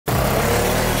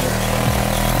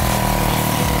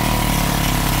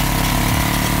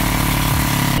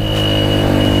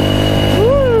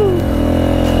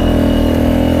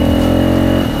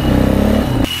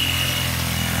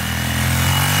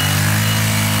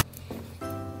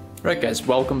Right guys,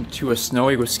 welcome to a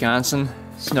snowy Wisconsin.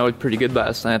 Snowed pretty good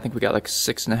last night. I think we got like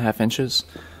 6.5 inches,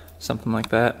 something like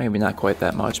that. Maybe not quite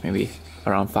that much, maybe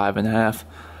around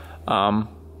 5.5.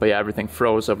 But yeah, everything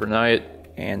froze overnight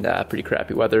and pretty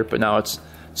crappy weather. But now it's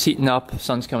heating up,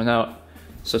 sun's coming out.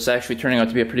 So it's actually turning out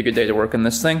to be a pretty good day to work on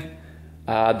this thing.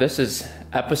 This is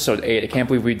episode 8. I can't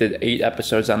believe we did 8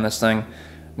 episodes on this thing.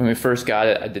 When we first got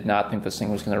it, I did not think this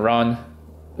thing was gonna run.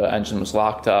 The engine was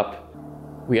locked up.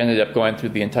 We ended up going through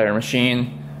the entire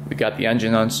machine. We got the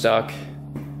engine unstuck,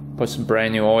 put some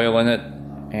brand new oil in it,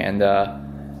 and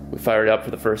we fired it up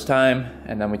for the first time,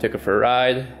 and then we took it for a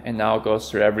ride, and now it goes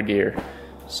through every gear.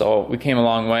 So we came a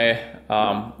long way.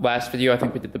 Last video, I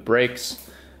think we did the brakes.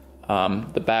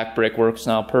 The back brake works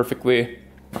now perfectly,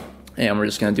 and we're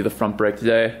just gonna do the front brake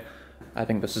today. I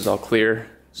think this is all clear,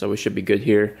 so we should be good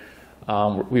here.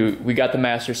 We got the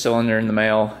master cylinder in the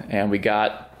mail, and we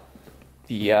got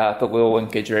the little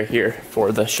linkage right here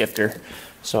for the shifter,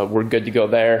 so we're good to go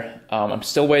there. I'm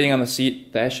still waiting on the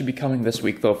seat. That should be coming this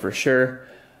week though for sure.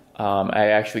 I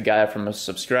actually got it from a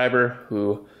subscriber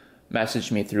who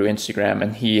messaged me through Instagram,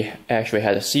 and he actually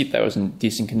had a seat that was in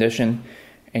decent condition,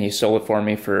 and he sold it for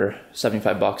me for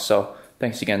 75 bucks. So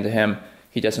thanks again to him.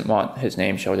 He doesn't want his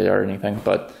name shouted or anything,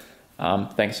 but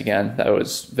thanks again. That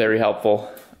was very helpful.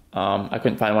 I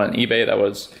couldn't find one on eBay that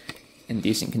was in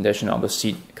decent condition. All the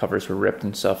seat covers were ripped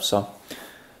and stuff, so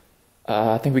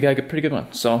I think we got a pretty good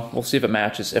one. So we'll see if it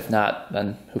matches. If not,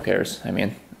 then who cares? I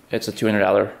mean, it's a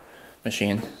 $200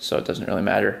 machine, so it doesn't really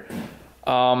matter.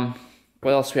 What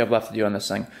else do we have left to do on this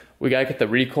thing? We gotta get the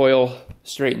recoil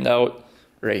straightened out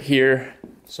right here,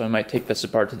 so I might take this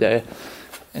apart today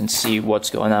and see what's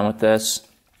going on with this.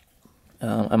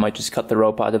 I might just cut the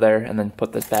rope out of there and then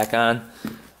put this back on.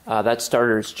 That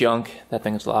starter is junk. That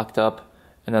thing is locked up.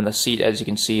 And then the seat, as you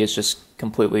can see, is just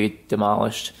completely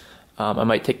demolished. I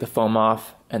might take the foam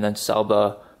off and then sell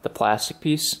the plastic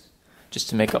piece just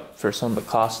to make up for some of the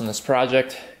costs in this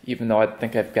project, even though I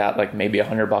think I've got like maybe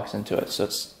 100 bucks into it, so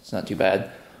it's not too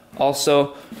bad.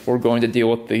 Also, we're going to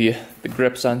deal with the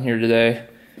grips on here today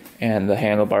and the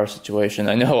handlebar situation.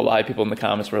 I know a lot of people in the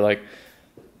comments were like,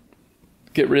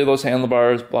 get rid of those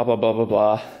handlebars, blah, blah, blah, blah,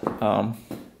 blah.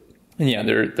 And yeah,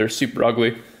 they're super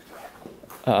ugly.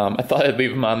 I thought I'd leave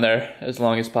them on there as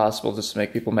long as possible just to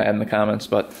make people mad in the comments,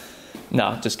 but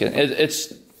no, just kidding.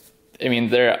 I mean,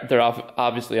 they're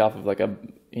obviously off of like a,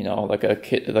 you know, like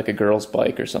a girl's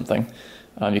bike or something.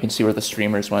 You can see where the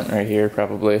streamers went right here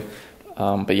probably.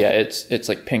 But yeah, it's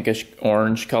like pinkish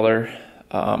orange color.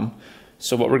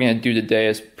 So what we're gonna do today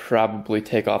is probably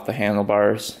take off the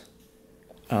handlebars,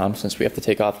 since we have to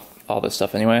take off all this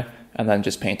stuff anyway, and then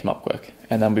just paint them up quick.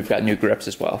 And then we've got new grips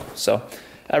as well. So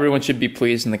everyone should be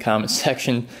pleased in the comment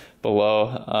section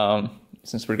below,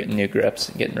 since we're getting new grips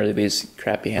and getting rid of these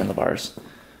crappy handlebars.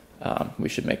 We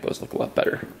should make those look a lot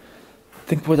better. I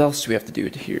think, what else do we have to do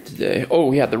here today?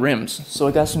 Oh yeah, the rims. So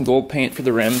I got some gold paint for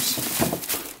the rims.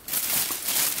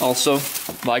 Also,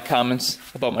 my comments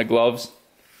about my gloves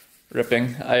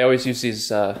ripping. I always use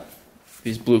these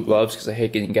blue gloves because I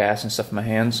hate getting gas and stuff in my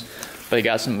hands. But I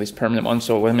got some of these permanent ones,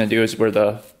 so what I'm gonna do is wear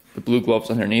the blue gloves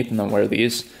underneath and then wear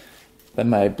these. Then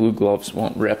my blue gloves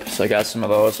won't rip. So I got some of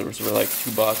those. Those were like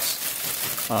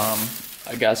 $2.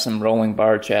 I got some rolling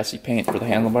bar chassis paint for the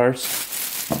handlebars.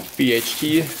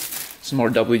 BHT, some more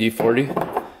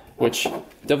WD-40, which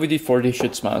WD-40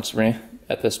 should sponsor me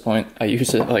at this point. I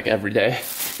use it like every day.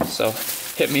 So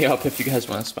hit me up if you guys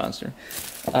want to sponsor.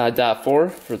 Dot 4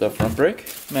 for the front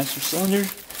brake, master cylinder.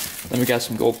 Then we got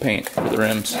some gold paint for the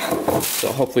rims.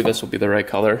 So hopefully this will be the right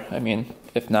color. I mean,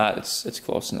 if not, it's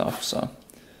close enough. So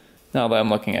now that I'm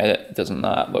looking at it, it does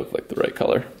not look like the right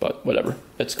color, but whatever.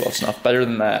 It's close enough. Better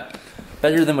than that.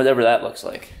 Better than whatever that looks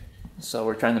like. So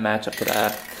we're trying to match up to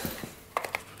that.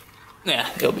 Yeah,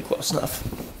 it'll be close enough.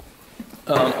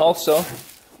 Also,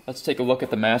 let's take a look at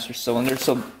the master cylinder.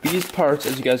 So these parts,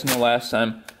 as you guys know last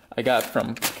time, I got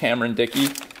from Cameron Dickey.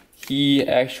 He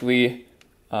actually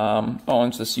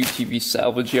owns this UTV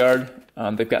salvage yard.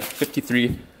 They've got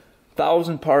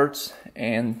 53,000 parts,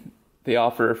 and they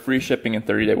offer free shipping and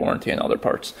 30-day warranty on other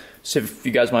parts. So if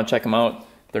you guys want to check them out,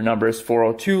 their number is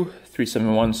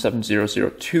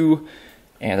 402-371-7002,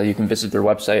 and you can visit their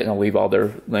website, and I'll leave all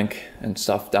their link and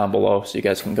stuff down below so you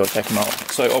guys can go check them out.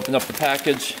 So I opened up the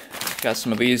package, got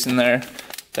some of these in there.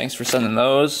 Thanks for sending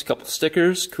those. A couple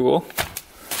stickers, cool.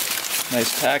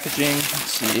 Nice packaging,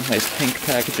 let's see, nice pink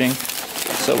packaging.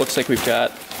 So it looks like we've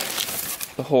got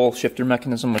the whole shifter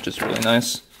mechanism, which is really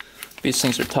nice. These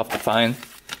things are tough to find.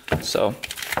 So,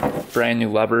 brand new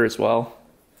lever as well.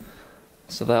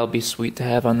 So that'll be sweet to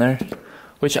have on there.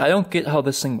 Which I don't get how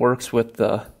this thing works with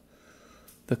the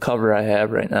the cover I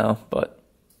have right now, but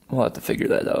we'll have to figure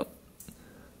that out.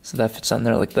 So that fits on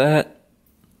there like that.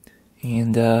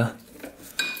 And yeah,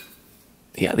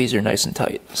 these are nice and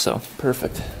tight, so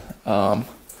perfect. And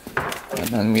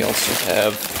then we also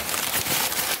have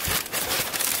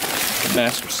the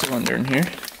master cylinder in here,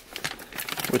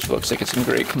 which looks like it's in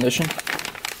great condition.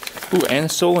 Ooh, and a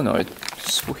solenoid.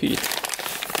 Sweet.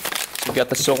 So we got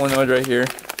the solenoid right here,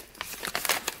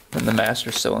 and the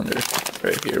master cylinder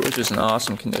right here, which is in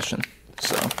awesome condition.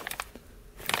 So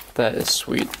that is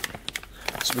sweet.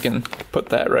 So we can put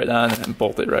that right on and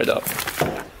bolt it right up.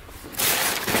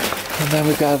 And then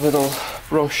we've got a little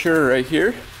brochure right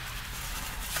here,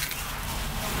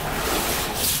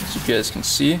 as you guys can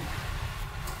see.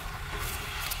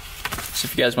 So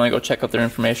if you guys want to go check out their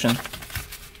information,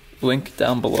 link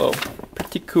down below.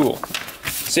 Pretty cool.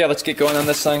 So yeah, let's get going on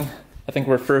this thing. I think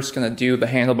we're first going to do the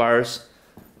handlebars.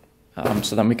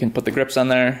 So then we can put the grips on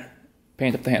there,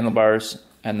 paint up the handlebars,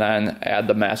 and then add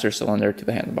the master cylinder to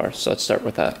the handlebars. So let's start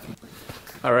with that.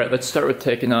 Alright, let's start with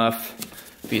taking off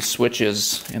these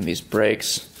switches and these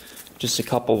brakes. Just a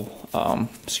couple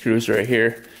screws right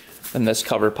here. Then this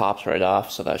cover pops right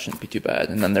off, so that shouldn't be too bad.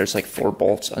 And then there's like 4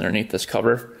 bolts underneath this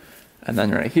cover. And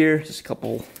then right here, just a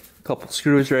couple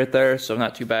screws right there, so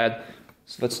not too bad.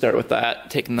 So let's start with that,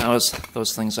 taking those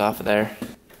things off of there.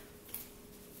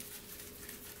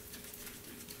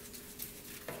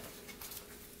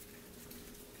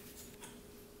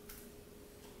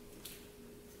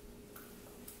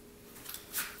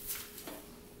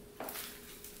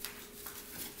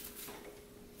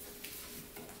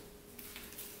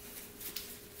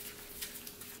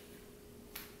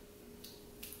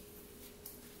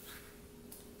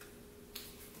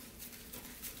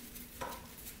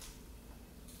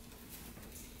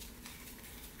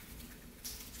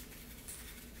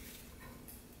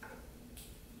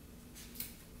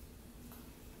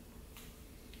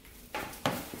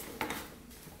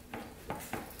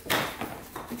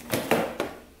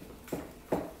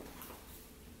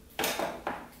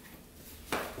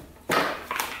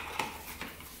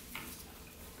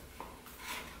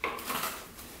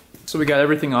 So we got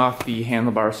everything off the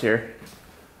handlebars here.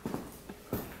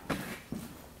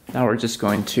 Now we're just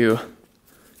going to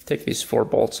take these 4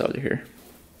 bolts out of here.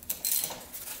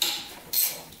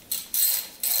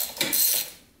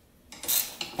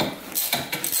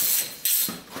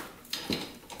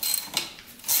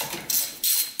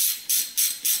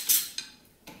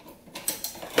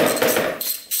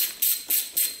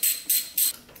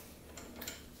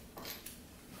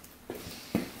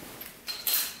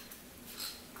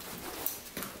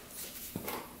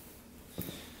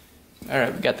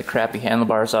 Alright, we got the crappy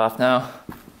handlebars off now.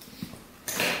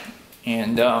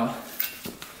 And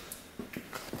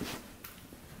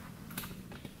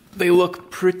they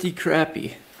look pretty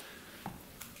crappy.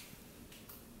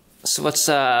 So let's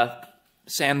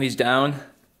sand these down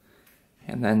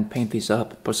and then paint these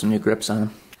up, put some new grips on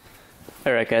them.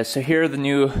 Alright guys, so here are the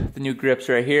new grips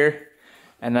right here.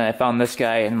 And then I found this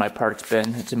guy in my parts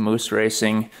bin. It's a Moose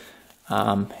Racing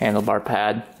handlebar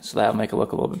pad, so that'll make it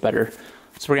look a little bit better.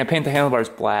 So we're going to paint the handlebars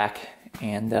black,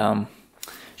 and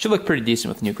should look pretty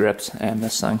decent with new grips and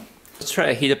this thing. Let's try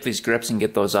to heat up these grips and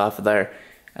get those off of there,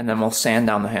 and then we'll sand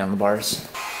down the handlebars.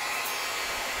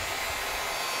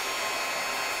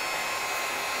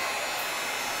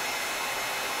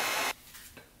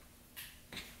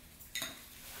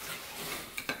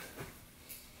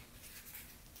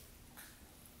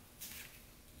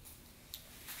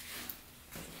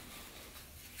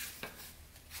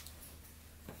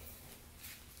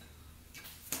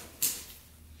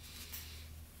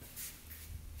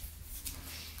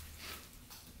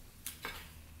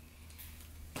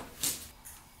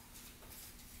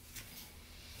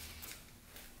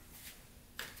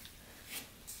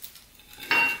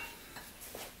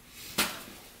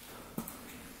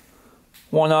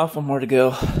 One off, one more to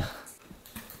go.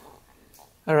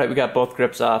 Alright, we got both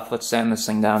grips off. Let's sand this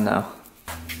thing down now.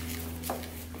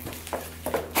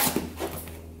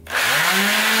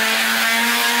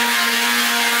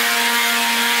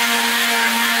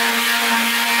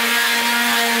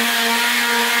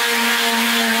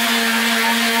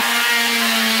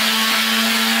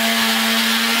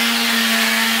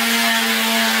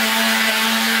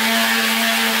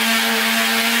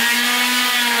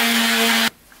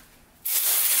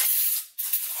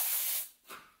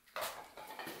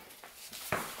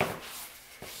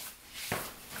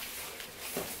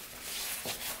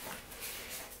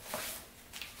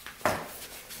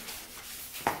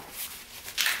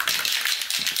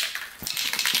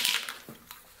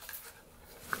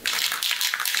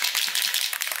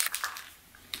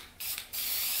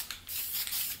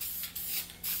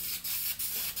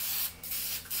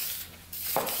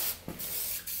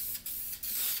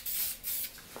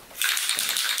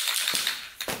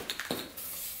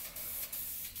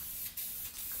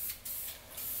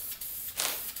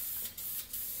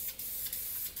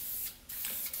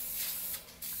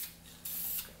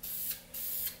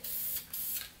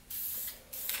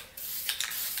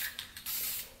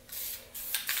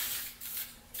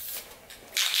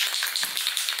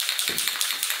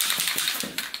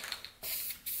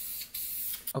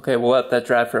 Okay, we'll let that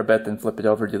dry for a bit, then flip it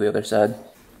over to the other side.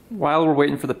 While we're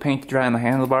waiting for the paint to dry on the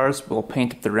handlebars, we'll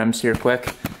paint up the rims here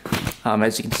quick.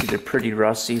 As you can see, they're pretty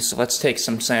rusty, so let's take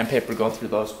some sandpaper, go through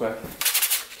those quick.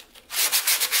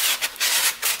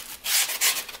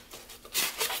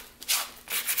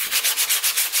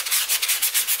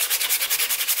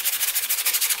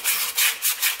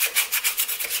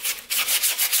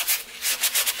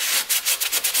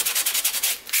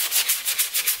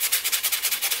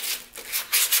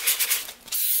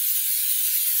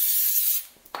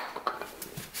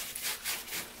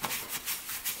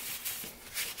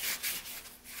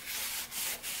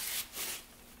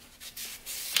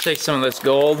 Take some of this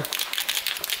gold.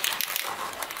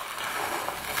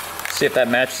 See if that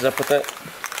matches up with it.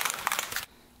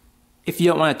 If you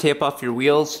don't want to tape off your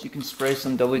wheels, you can spray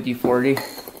some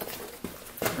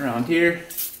WD-40 around here.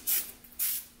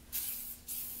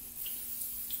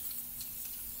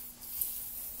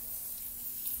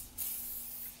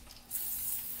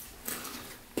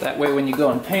 That way when you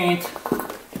go and paint,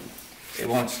 it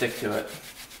won't stick to it.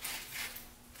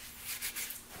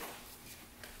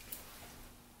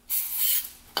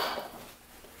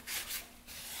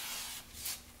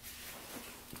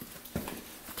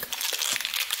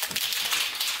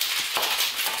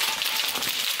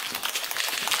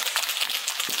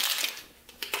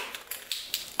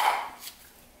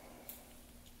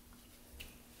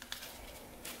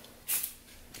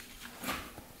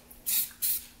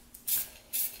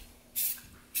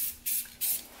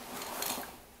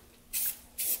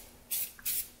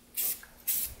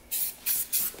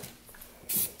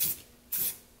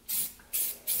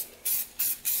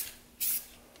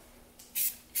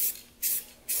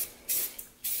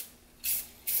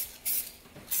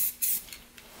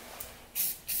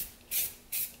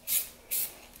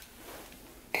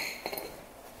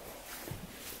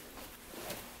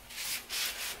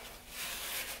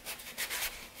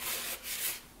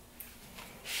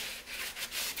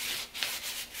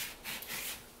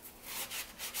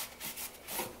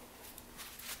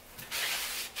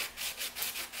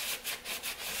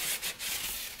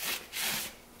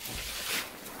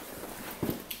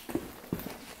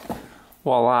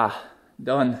 Voila,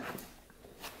 done.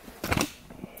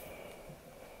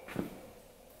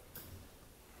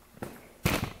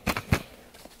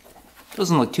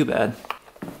 Doesn't look too bad.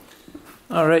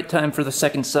 All right, time for the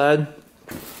second side.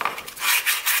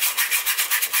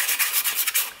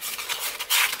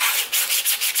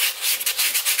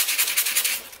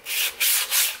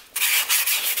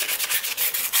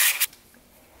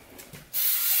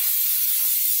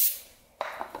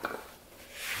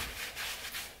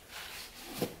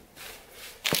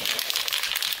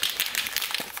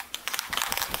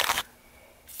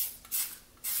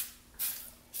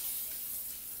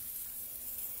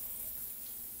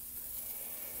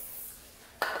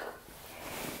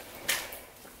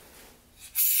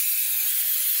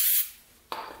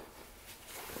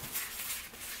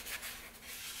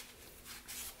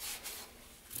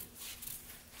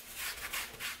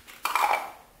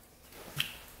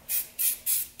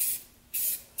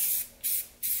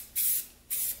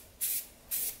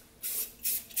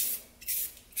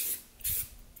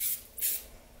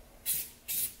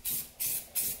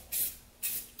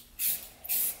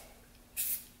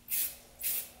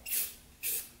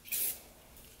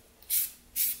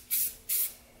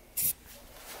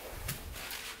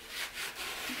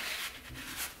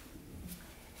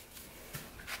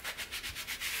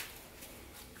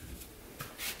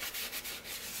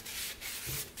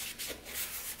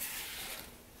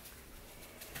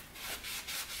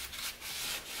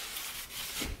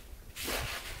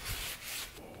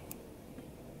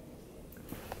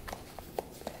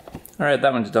 Alright,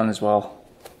 that one's done as well.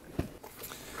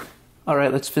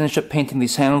 Alright, let's finish up painting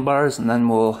these handlebars and then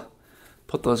we'll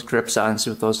put those grips on and see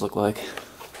what those look like.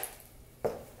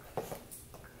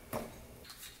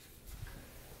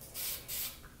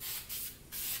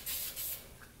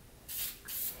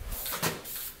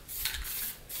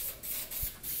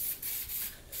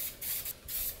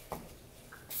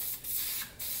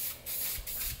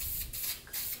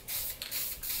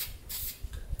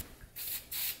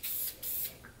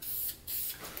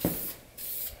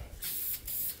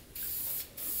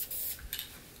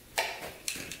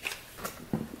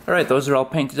 Alright, those are all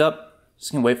painted up.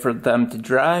 Just gonna wait for them to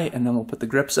dry and then we'll put the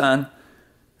grips on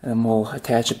and we'll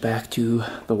attach it back to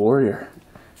the Warrior.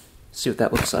 See what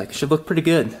that looks like. It should look pretty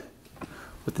good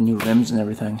with the new rims and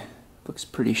everything. Looks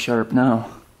pretty sharp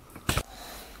now.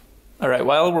 Alright,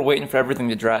 while we're waiting for everything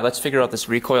to dry, let's figure out this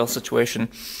recoil situation.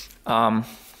 We're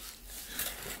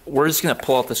just gonna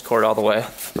pull out this cord all the way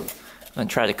and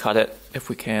try to cut it if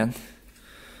we can.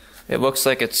 It looks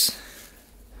like it's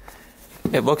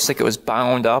It looks like it was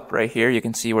bound up right here. You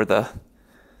can see where the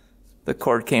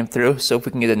cord came through. So if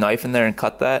we can get a knife in there and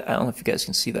cut that, I don't know if you guys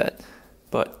can see that,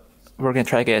 but we're gonna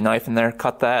try to get a knife in there,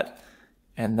 cut that,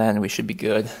 and then we should be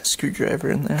good. Screwdriver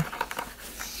in there.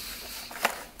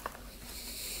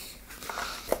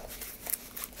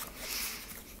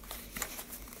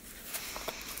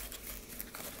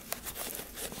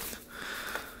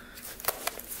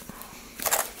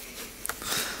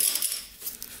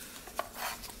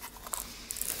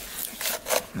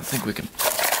 I think we can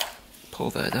pull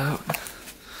that out.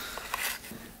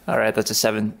 All right, that's a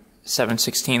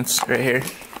 7/16 right here.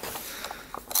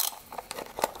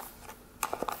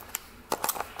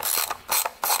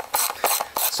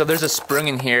 So there's a spring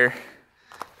in here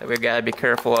that we gotta be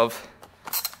careful of.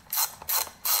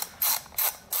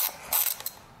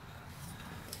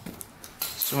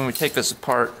 So when we take this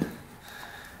apart, we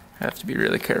have to be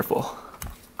really careful.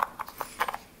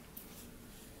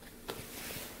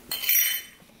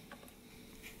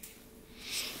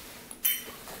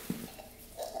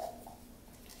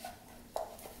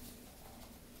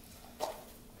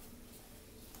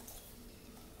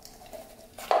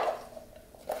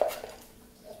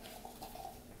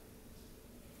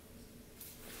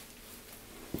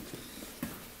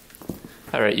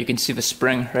 Alright, you can see the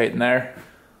spring right in there,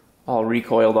 all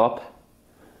recoiled up.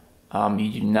 You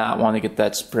do not want to get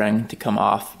that spring to come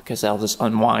off because that'll just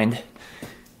unwind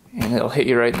and it'll hit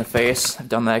you right in the face. I've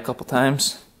done that a couple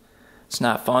times. It's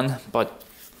not fun, but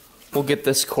we'll get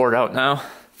this cord out now.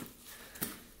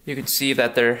 You can see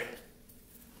that there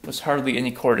was hardly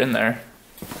any cord in there,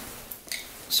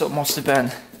 so it must have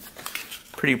been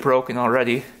pretty broken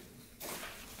already.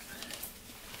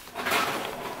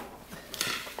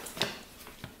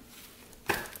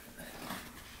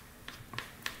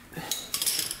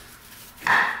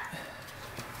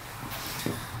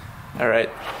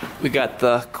 Alright, we got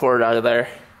the cord out of there.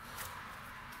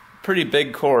 Pretty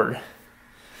big cord.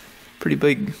 Pretty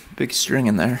big string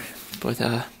in there. But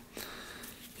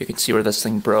you can see where this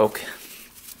thing broke.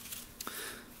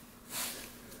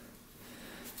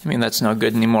 I mean, that's no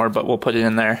good anymore, but we'll put it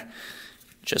in there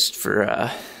just for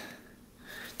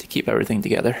to keep everything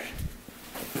together.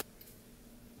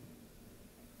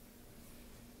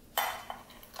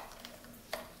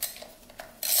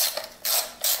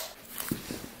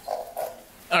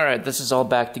 Alright, this is all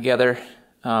back together.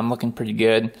 Looking pretty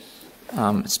good.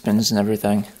 It spins and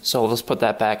everything. So let's put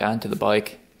that back onto the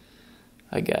bike,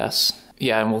 I guess.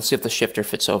 Yeah, and we'll see if the shifter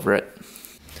fits over it.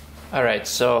 Alright,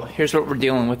 so here's what we're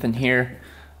dealing with in here.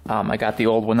 I got the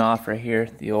old one off right here,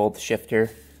 the old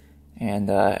shifter. And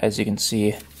as you can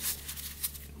see,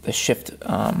 the shift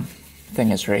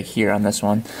thing is right here on this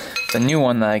one. The new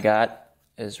one that I got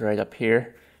is right up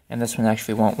here. And this one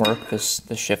actually won't work, the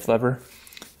shift lever.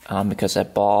 Because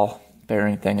that ball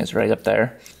bearing thing is right up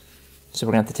there. So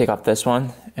we're going to have to take off this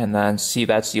one, and then see,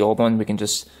 that's the old one. We can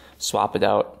just swap it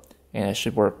out, and it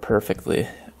should work perfectly.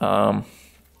 Yeah,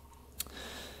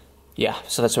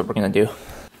 so that's what we're going to do.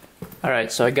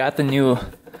 Alright, so I got the new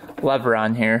lever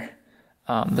on here.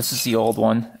 This is the old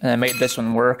one, and I made this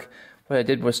one work. What I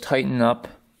did was tighten up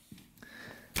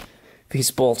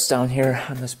these bolts down here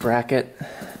on this bracket.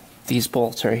 These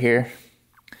bolts are here.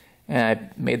 And I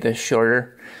made this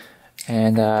shorter,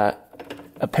 and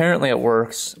apparently it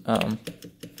works.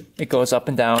 It goes up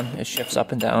and down, it shifts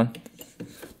up and down,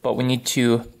 but we need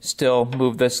to still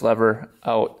move this lever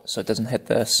out so it doesn't hit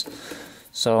this.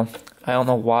 So I don't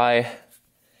know why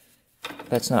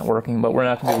that's not working, but we're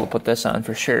not going to be able to put this on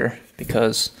for sure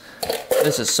because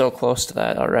this is so close to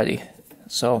that already.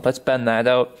 So let's bend that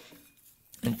out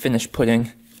and finish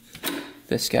putting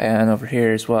this guy on over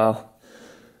here as well.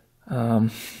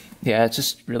 Yeah, it's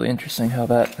just really interesting how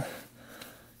that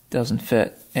doesn't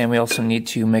fit. And we also need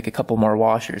to make a couple more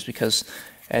washers because,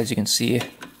 as you can see,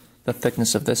 the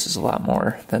thickness of this is a lot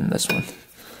more than this one.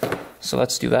 So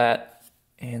let's do that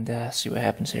and see what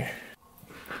happens here.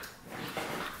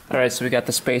 Alright, so we got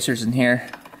the spacers in here.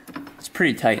 It's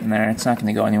pretty tight in there, it's not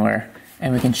going to go anywhere.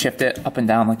 And we can shift it up and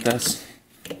down like this.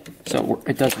 So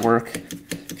it does work.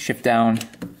 Shift down,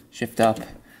 shift up.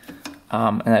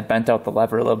 And I bent out the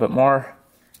lever a little bit more,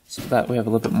 so that we have a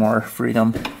little bit more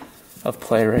freedom of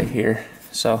play right here.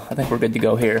 So I think we're good to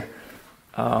go here.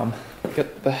 Got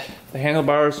the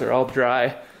handlebars are all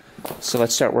dry, so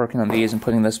let's start working on these and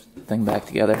putting this thing back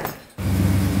together.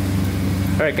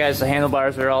 Alright guys, the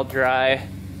handlebars are all dry.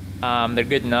 They're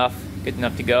good enough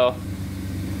to go.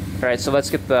 Alright, so let's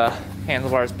get the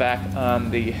handlebars back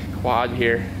on the quad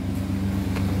here.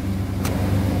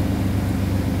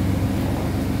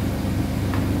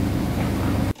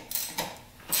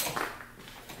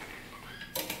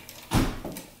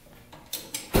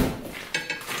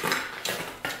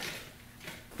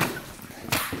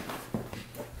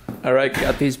 Alright,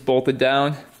 got these bolted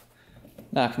down.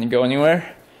 Not gonna go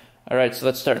anywhere. Alright, so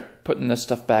let's start putting this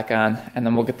stuff back on, and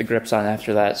then we'll get the grips on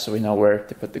after that so we know where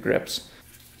to put the grips.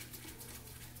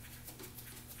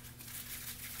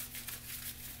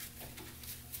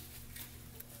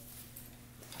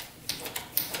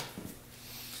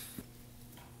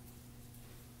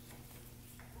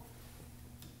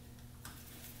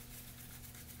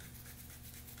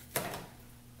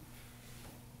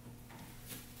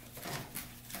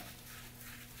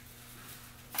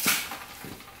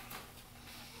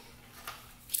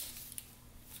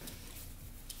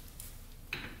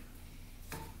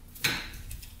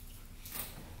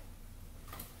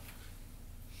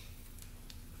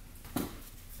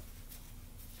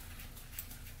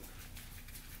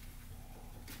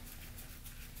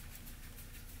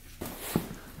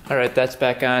 Alright, that's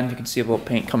back on. You can see a little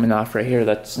paint coming off right here.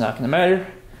 That's not going to matter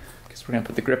because we're going to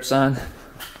put the grips on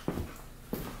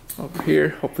over here.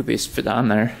 Hopefully these fit on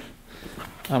there.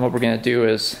 What we're going to do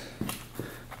is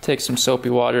take some soapy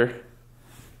water,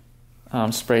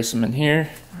 spray some in here,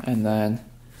 and then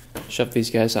shove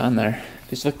these guys on there.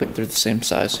 These look like they're the same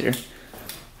size here.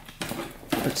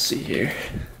 Let's see here.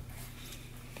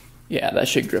 Yeah, that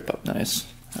should grip up nice,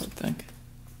 I would think.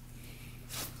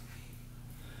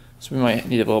 So we might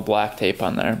need a little black tape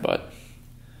on there, but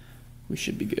we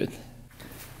should be good.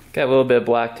 Got a little bit of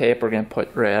black tape we're going to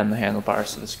put right on the handlebar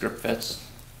so this grip fits.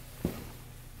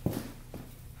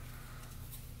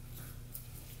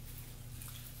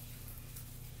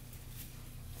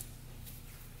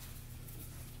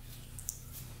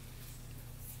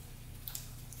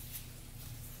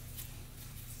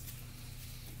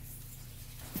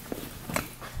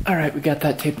 Alright, we got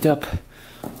that taped up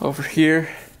over here.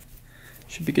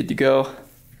 Should be good to go.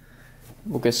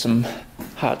 We'll get some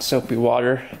hot soapy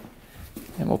water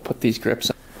and we'll put these grips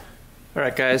on.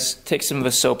 Alright guys, take some of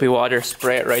the soapy water,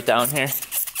 spray it right down here.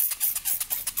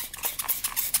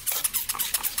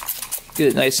 Get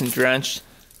it nice and drenched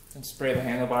and spray the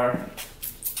handlebar.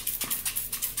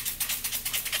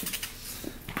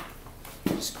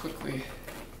 Just quickly.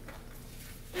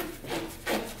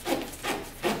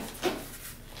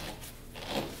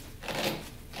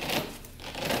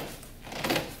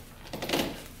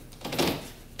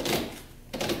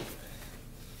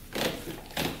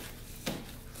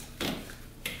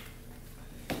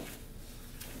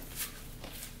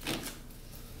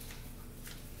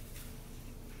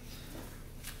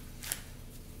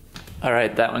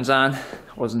 Alright, that one's on.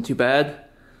 Wasn't too bad.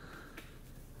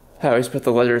 I always put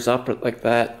the letters up like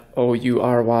that,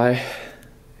 O-U-R-Y,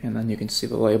 and then you can see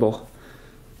the label.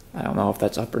 I don't know if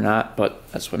that's up or not,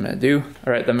 but that's what I'm going to do.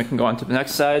 Alright, then we can go on to the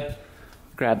next side.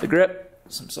 Grab the grip,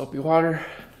 some soapy water,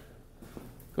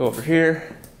 go over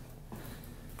here.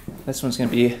 This one's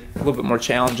going to be a little bit more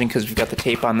challenging because we've got the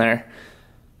tape on there,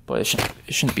 but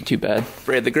it shouldn't be too bad.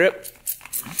 Spray the grip.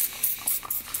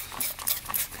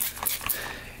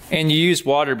 And you use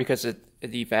water because it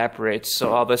evaporates,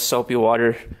 so all this soapy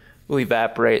water will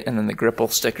evaporate and then the grip will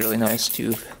stick really nice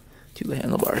to the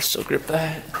handlebars. So grip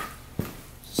that,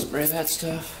 spray that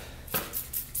stuff,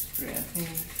 spray on here.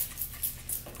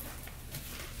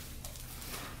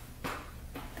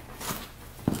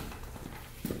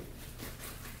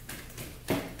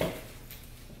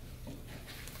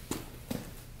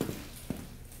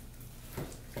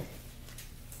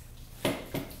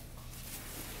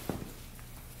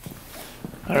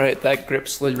 Alright, that grip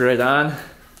slid right on,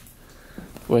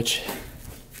 which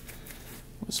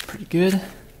was pretty good.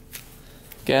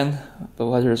 Again, the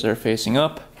letters are facing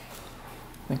up.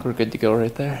 I think we're good to go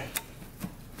right there.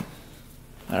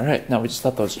 Alright, now we just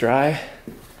let those dry.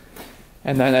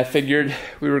 And then I figured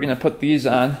we were going to put these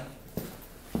on.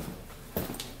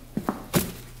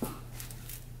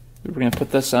 We were going to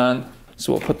put this on,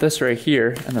 so we'll put this right here,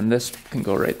 and then this can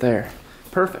go right there.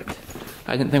 Perfect.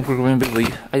 I didn't think we were going to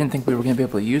be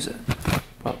able to use it,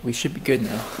 but we should be good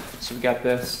now. So we got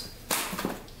this.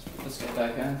 Let's get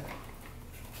back on.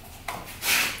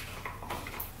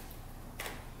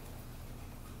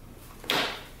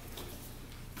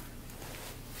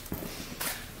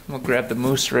 We'll grab the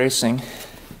Moose Racing. Put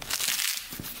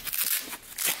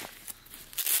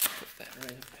that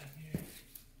right up in here.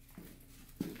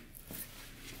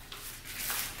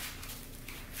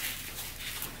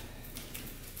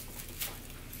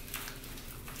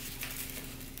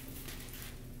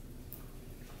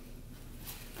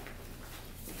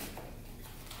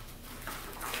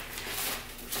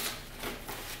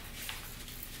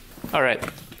 All right,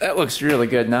 that looks really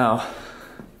good now.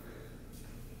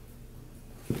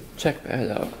 Check that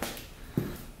out.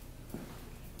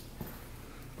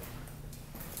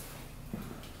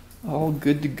 All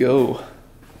good to go.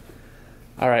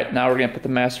 All right, now we're gonna put the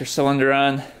master cylinder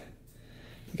on.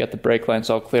 We got the brake lines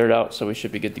all cleared out, so we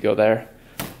should be good to go there.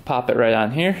 Pop it right on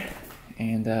here,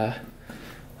 and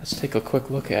let's take a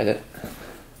quick look at it.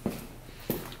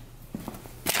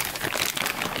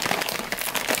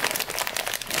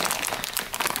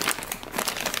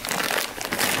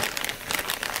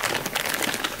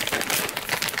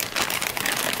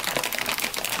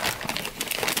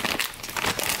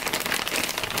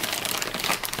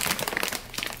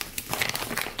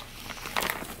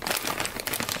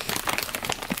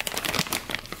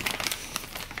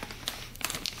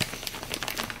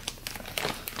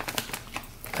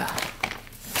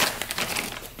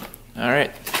 All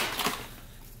right.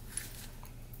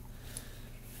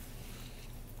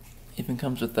 Even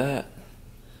comes with that.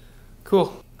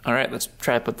 Cool. All right, let's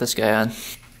try to put this guy on.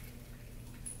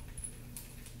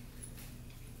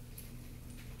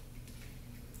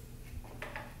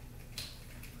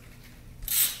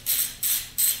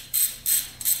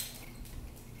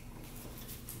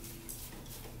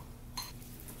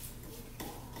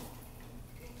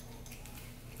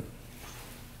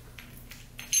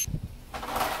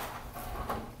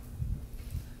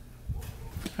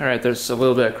 All right, there's a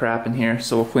little bit of crap in here,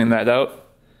 so we'll clean that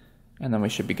out, and then we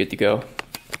should be good to go.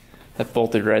 That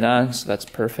bolted right on, so that's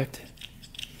perfect.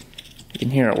 You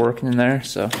can hear it working in there,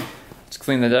 so let's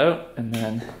clean it out, and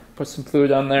then put some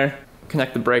fluid on there,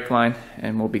 connect the brake line,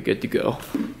 and we'll be good to go.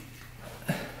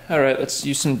 All right, let's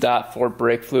use some .4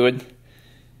 brake fluid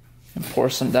and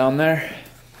pour some down there.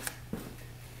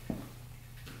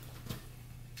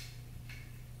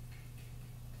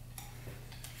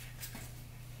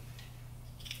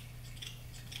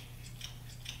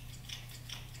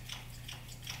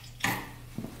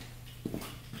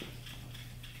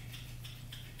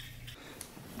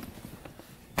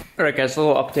 Alright guys, a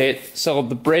little update. So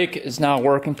the brake is now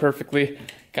working perfectly.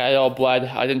 Got it all bled.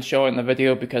 I didn't show it in the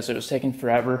video because it was taking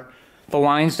forever. The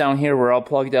lines down here were all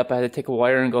plugged up. I had to take a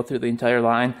wire and go through the entire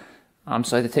line.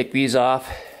 So I had to take these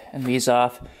off and these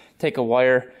off, take a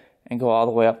wire and go all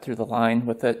the way up through the line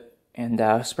with it, and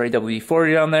spray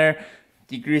WD-40 down there,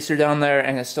 degreaser down there,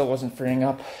 and it still wasn't freeing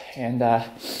up, and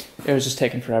it was just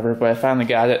taking forever, but I finally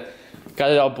got it.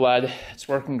 Got it all bled. It's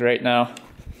working great now.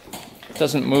 It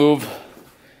doesn't move.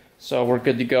 So we're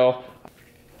good to go.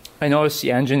 I noticed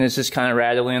the engine is just kind of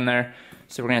rattling in there,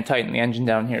 so we're going to tighten the engine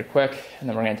down here quick, and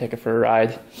then we're going to take it for a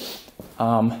ride.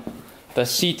 The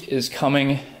seat is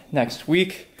coming next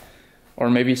week, or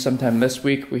maybe sometime this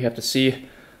week. We have to see,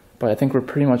 but I think we're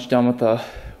pretty much done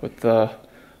with the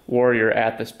Warrior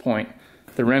at this point.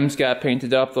 The rims got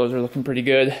painted up; those are looking pretty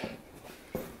good.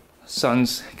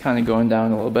 Sun's kind of going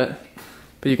down a little bit,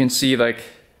 but you can see like.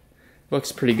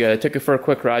 Looks pretty good. I took it for a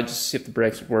quick ride just to see if the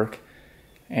brakes would work,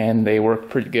 and they work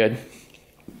pretty good.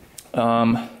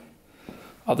 Other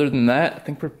than that, I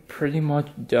think we're pretty much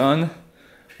done.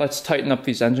 Let's tighten up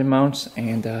these engine mounts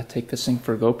and take this thing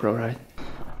for a GoPro ride.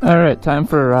 Alright, time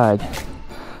for a ride.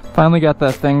 Finally got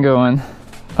that thing going.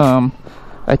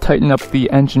 I tightened up the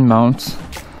engine mounts,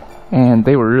 and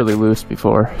they were really loose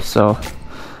before, so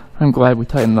I'm glad we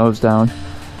tightened those down.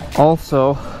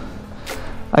 Also,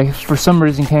 I, for some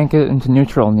reason, can't get it into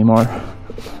neutral anymore,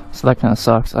 so that kind of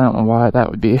sucks. I don't know why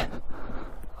that would be,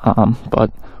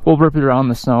 but we'll rip it around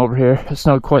the snow over here. It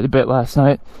snowed quite a bit last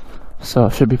night, so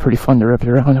it should be pretty fun to rip it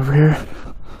around over here.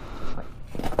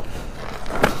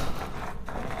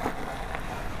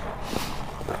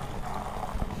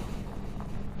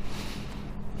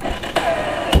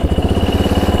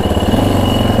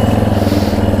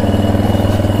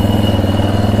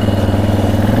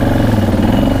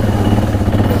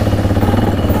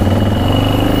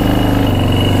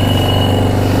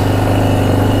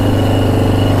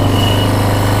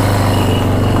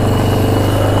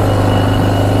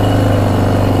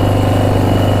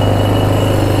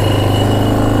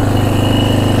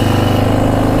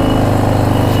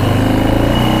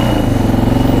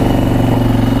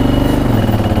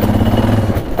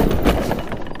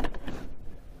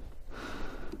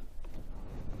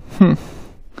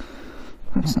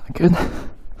 That's not good.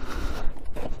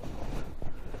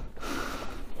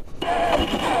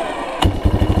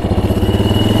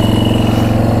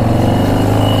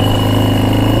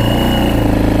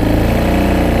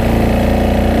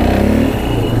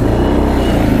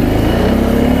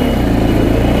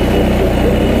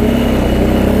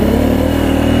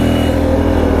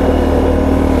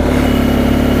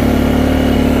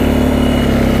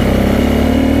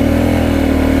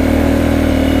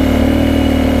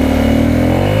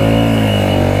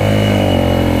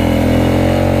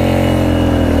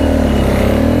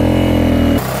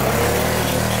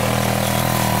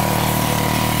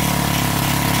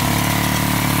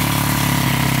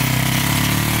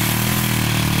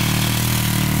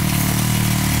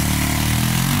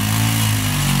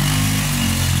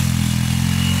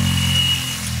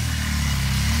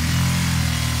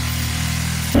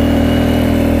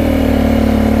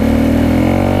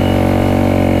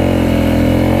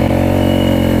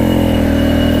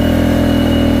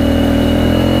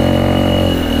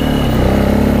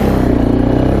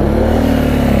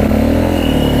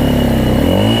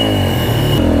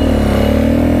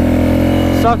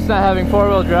 sucks not having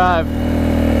four-wheel drive.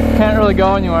 Can't really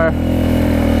go anywhere.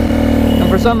 And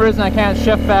for some reason I can't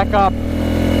shift back up.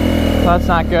 So that's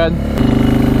not good.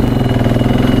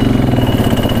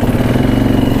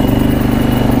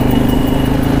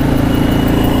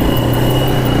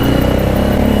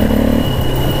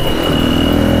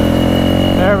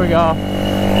 There we go.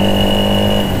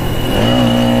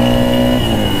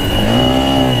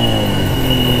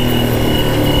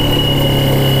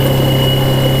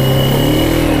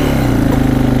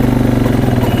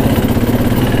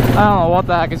 I don't know what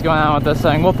the heck is going on with this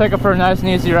thing. We'll take it for a nice and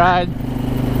easy ride.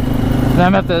 Then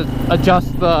I'm gonna have to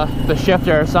adjust the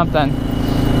shifter or something.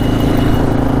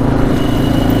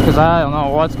 Because I don't know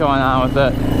what's going on with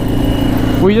it.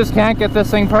 We just can't get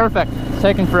this thing perfect. It's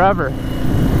taking forever.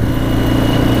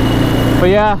 But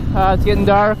yeah, it's getting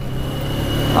dark.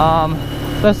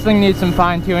 This thing needs some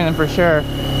fine tuning for sure.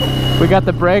 We got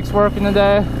the brakes working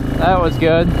today. That was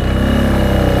good.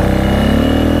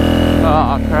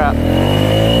 Oh crap.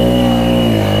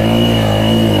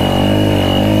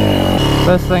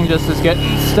 This thing just is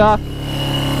getting stuck.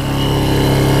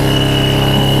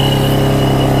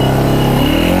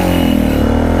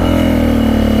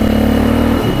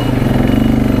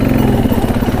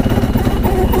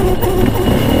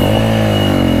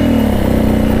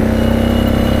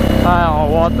 I don't know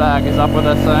what the heck is up with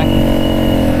this thing.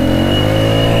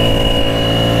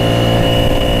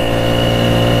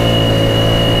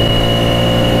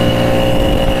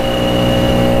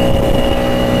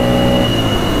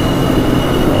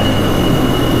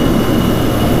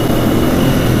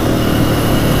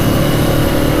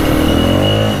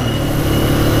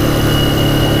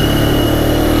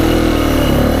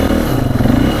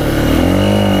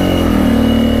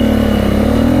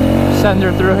 Send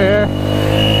her through here.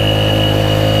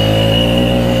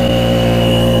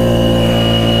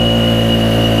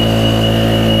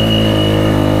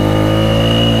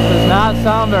 Does not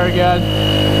sound very good.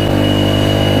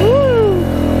 Woo!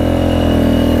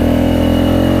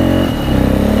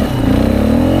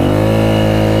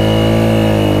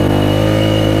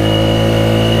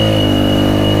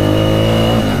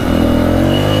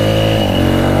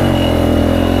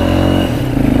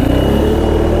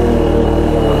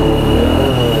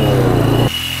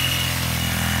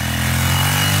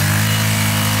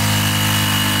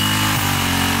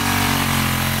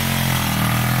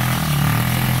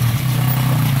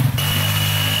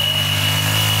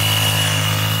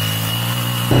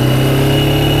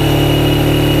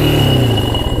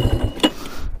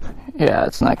 Yeah,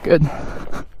 it's not good.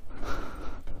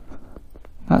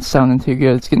 Not sounding too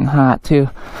good. It's getting hot too.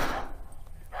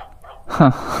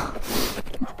 Huh.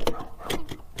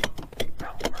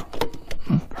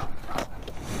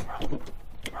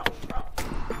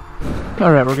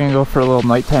 Alright, we're gonna go for a little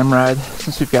nighttime ride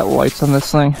since we've got lights on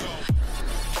this thing.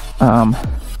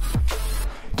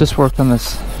 Just worked on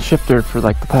this shifter for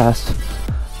like the past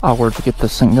hour to get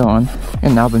this thing going,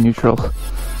 and now the neutral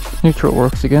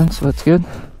works again, so that's good.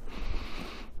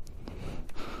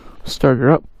 Start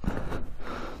her up,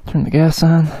 turn the gas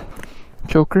on,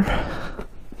 choker.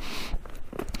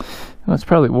 Well, it's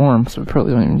probably warm, so we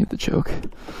probably don't even need the choke.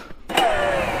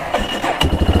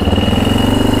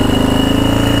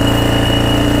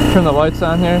 Turn the lights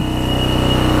on here.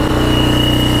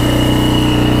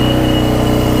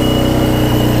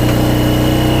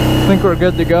 I think we're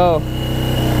good to go.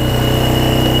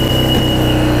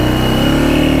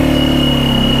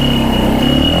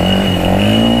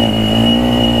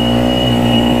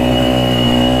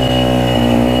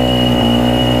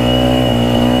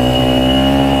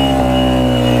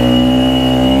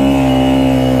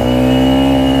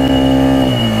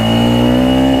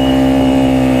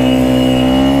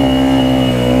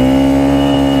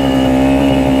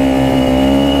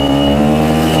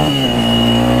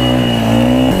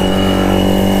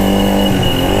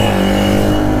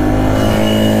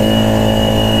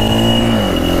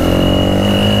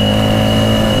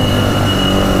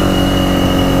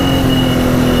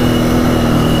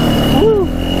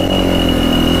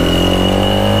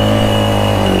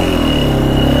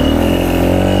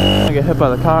 Hit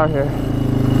by the car here.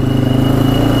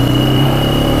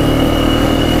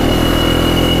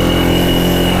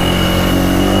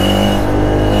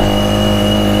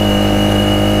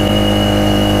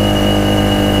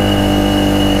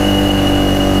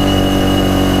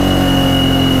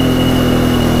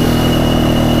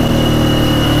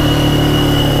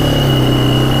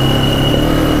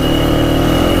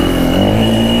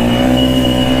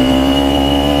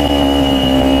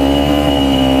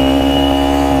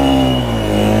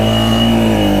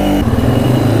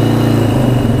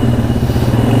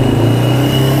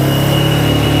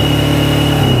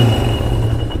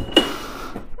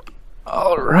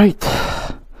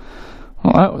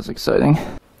 exciting.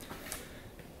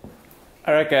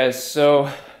 Alright guys,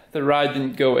 so the ride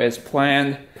didn't go as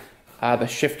planned. The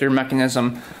shifter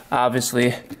mechanism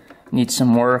obviously needs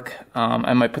some work.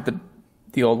 I might put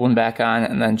the old one back on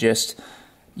and then just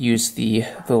use the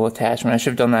little attachment. I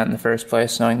should have done that in the first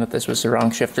place, knowing that this was the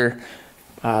wrong shifter.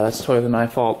 That's totally my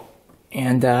fault.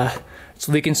 And it's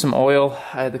leaking some oil.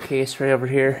 I have the case right over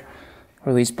here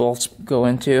where these bolts go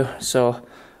into, so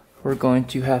we're going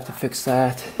to have to fix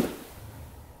that.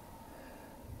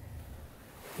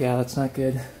 Yeah, that's not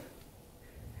good.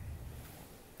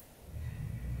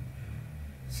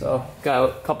 So got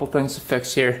a couple things to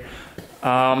fix here.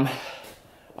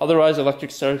 Otherwise,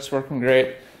 electric start's working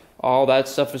great. All that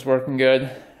stuff is working good.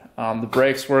 The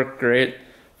brakes work great.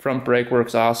 Front brake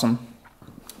works awesome.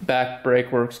 Back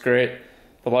brake works great.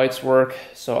 The lights work.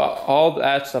 So all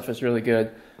that stuff is really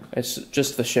good. It's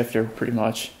just the shifter pretty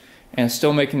much. And it's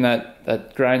still making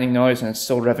that grinding noise, and it's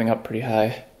still revving up pretty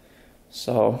high.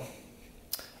 So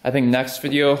I think next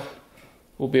video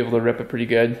we'll be able to rip it pretty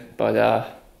good. But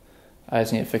I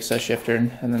just need to fix that shifter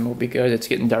and then we'll be good. It's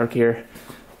getting dark here.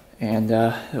 And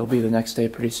it'll be the next day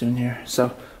pretty soon here.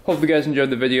 So hope you guys enjoyed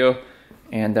the video,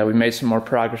 and we made some more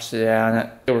progress today on it.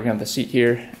 We're gonna have the seat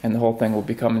here, and the whole thing will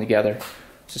be coming together.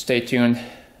 So stay tuned.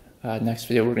 Next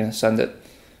video we're gonna send it,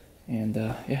 and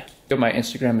yeah. My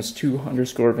Instagram is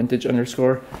 2_vintage_.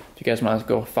 If you guys want to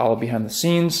go follow behind the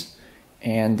scenes,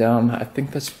 and I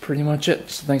think that's pretty much it.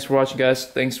 So thanks for watching, guys.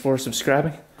 Thanks for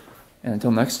subscribing, and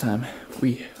until next time,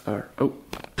 we are out.